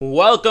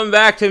Welcome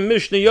back to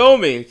Mishna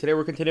Yomi. Today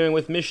we're continuing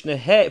with Mishna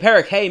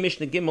Perek,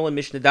 Mishna Gimel, and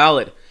Mishna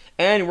Daled.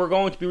 And we're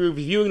going to be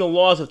reviewing the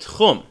laws of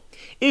Tchum.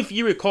 If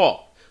you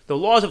recall, the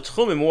laws of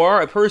Tchumim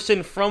were a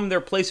person from their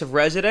place of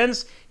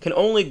residence can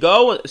only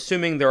go,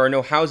 assuming there are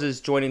no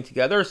houses joining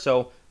together.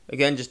 So,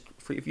 again,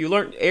 if you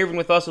learn Erevin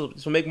with us,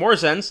 this will make more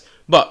sense.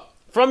 But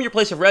from your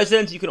place of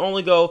residence, you can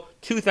only go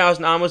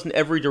 2,000 amos in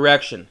every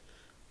direction.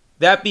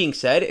 That being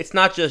said, it's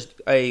not just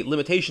a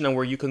limitation on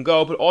where you can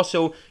go, but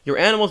also your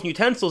animals and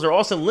utensils are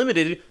also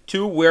limited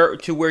to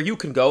where you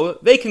can go,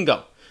 they can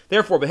go.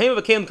 Therefore,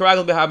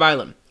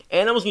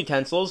 animals and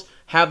utensils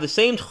have the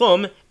same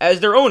tchum as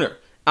their owner,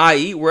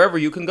 i.e., wherever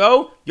you can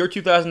go, your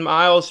 2,000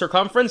 miles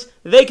circumference,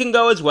 they can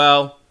go as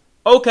well.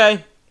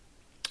 Okay.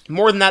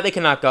 More than that, they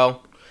cannot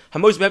go.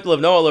 So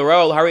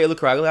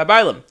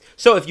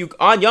if you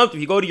on Yom Tov,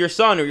 you go to your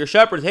son or your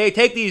shepherd, hey,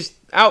 take these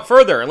out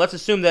further, and let's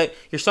assume that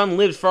your son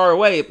lives far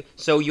away,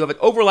 so you have an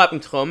overlapping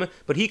tchum,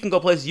 but he can go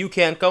places you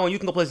can't go, and you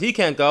can go places he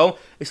can't go.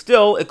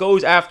 It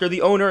goes after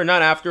the owner and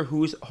not after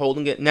who's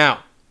holding it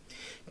now.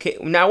 Okay,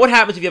 now what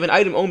happens if you have an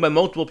item owned by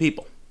multiple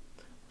people?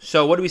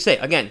 So what do we say?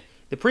 Again,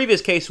 the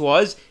previous case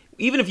was,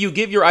 even if you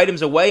give your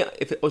items away,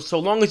 so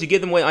long as you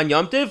give them away on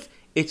Yom Tov,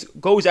 it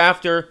goes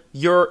after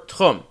your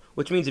tchum.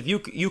 Which means if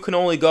you can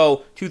only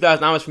go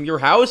 2,000 amos from your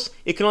house,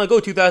 it can only go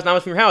 2,000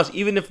 amos from your house,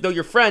 even though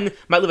your friend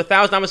might live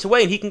 1,000 amos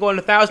away and he can go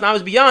 1,000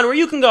 amos beyond where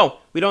you can go.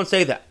 We don't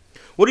say that.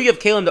 What do you have,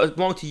 Kalim, that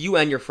belong to you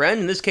and your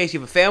friend? In this case, you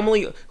have a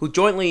family who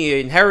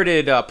jointly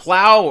inherited a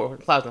plow,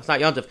 it's not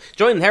Yom Tov,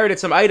 jointly inherited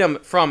some item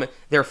from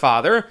their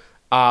father.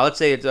 Let's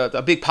say it's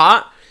a big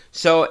pot.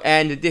 So,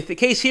 and the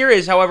case here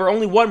is, however,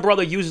 only one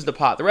brother uses the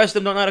pot. The rest of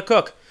them don't know how to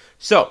cook.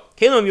 So,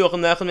 if you have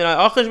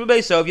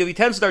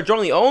utensils that are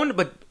jointly owned,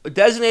 but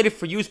designated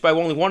for use by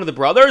only one of the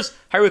brothers,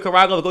 it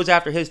goes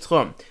after his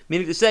tchum.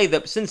 Meaning to say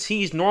that since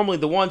he's normally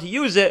the one to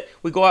use it,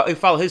 we go out and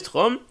follow his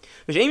tchum.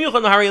 But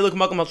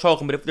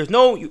if there's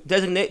no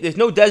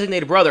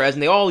designated brother, as in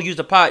they all use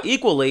the pot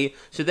equally,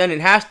 so then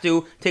it has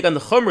to take on the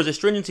chumras, the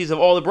stringencies of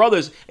all the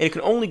brothers, and it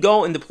can only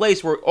go in the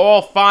place where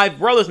all 5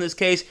 brothers in this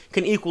case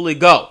can equally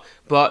go.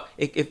 But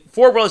if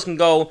 4 brothers can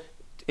go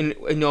in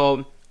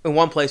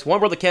one place, one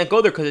brother can't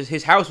go there because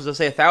his house was, let's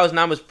say, 1,000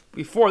 amos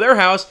before their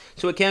house,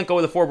 so it can't go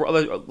where the four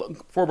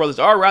brothers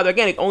are. Rather,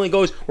 again, it only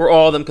goes where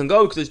all of them can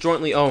go because it's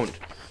jointly owned.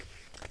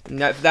 And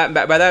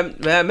by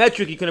that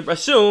metric, you can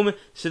assume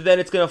so that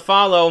it's going to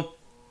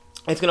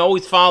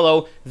always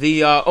follow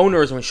the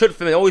owners, and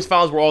it always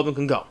follows where all of them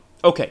can go.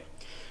 Okay.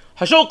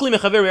 If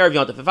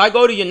I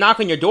go to you, knock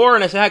on your door,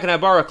 and I say, "Hey, can I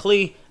borrow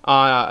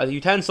a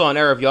utensil on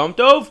Erev Yom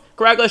Tov?"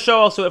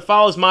 So it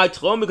follows my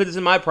tchum because it's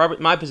in my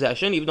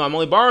possession, even though I'm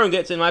only borrowing it,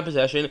 it's in my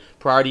possession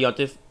prior to Yom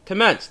Tov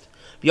commenced.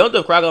 But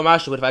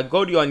if I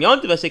go to you on Yom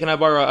Tov, I say, "Can I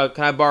borrow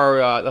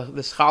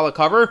this challah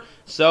cover?"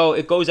 So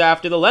it goes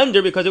after the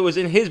lender because it was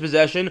in his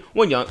possession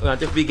when Yom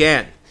Tov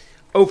began.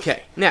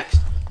 Okay, next.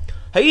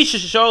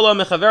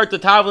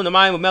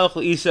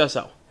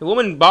 The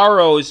woman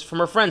borrows from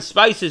her friend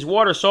spices,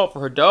 water, salt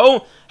for her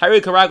dough.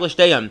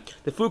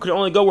 The food can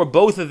only go where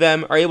both of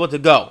them are able to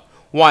go.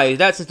 Why is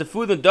that? Since the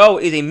food and dough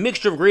is a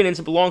mixture of ingredients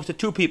and belongs to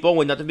 2 people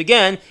when nothing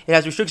began, it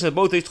has restrictions of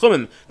both these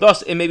tchumim.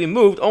 Thus, it may be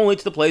moved only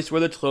to the place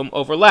where the tchum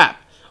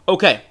overlap.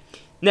 Okay,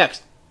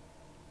 next.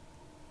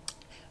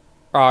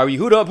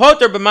 Yehuda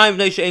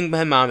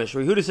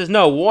says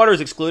no, water is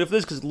excluded for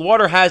this because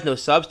water has no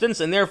substance,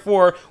 and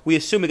therefore we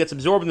assume it gets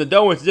absorbed in the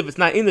dough as if it's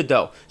not in the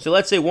dough. So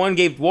let's say one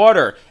gave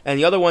water and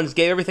the other ones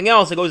gave everything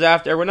else, it goes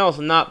after everyone else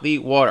and not the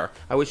water.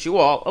 I wish you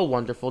all a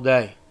wonderful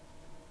day.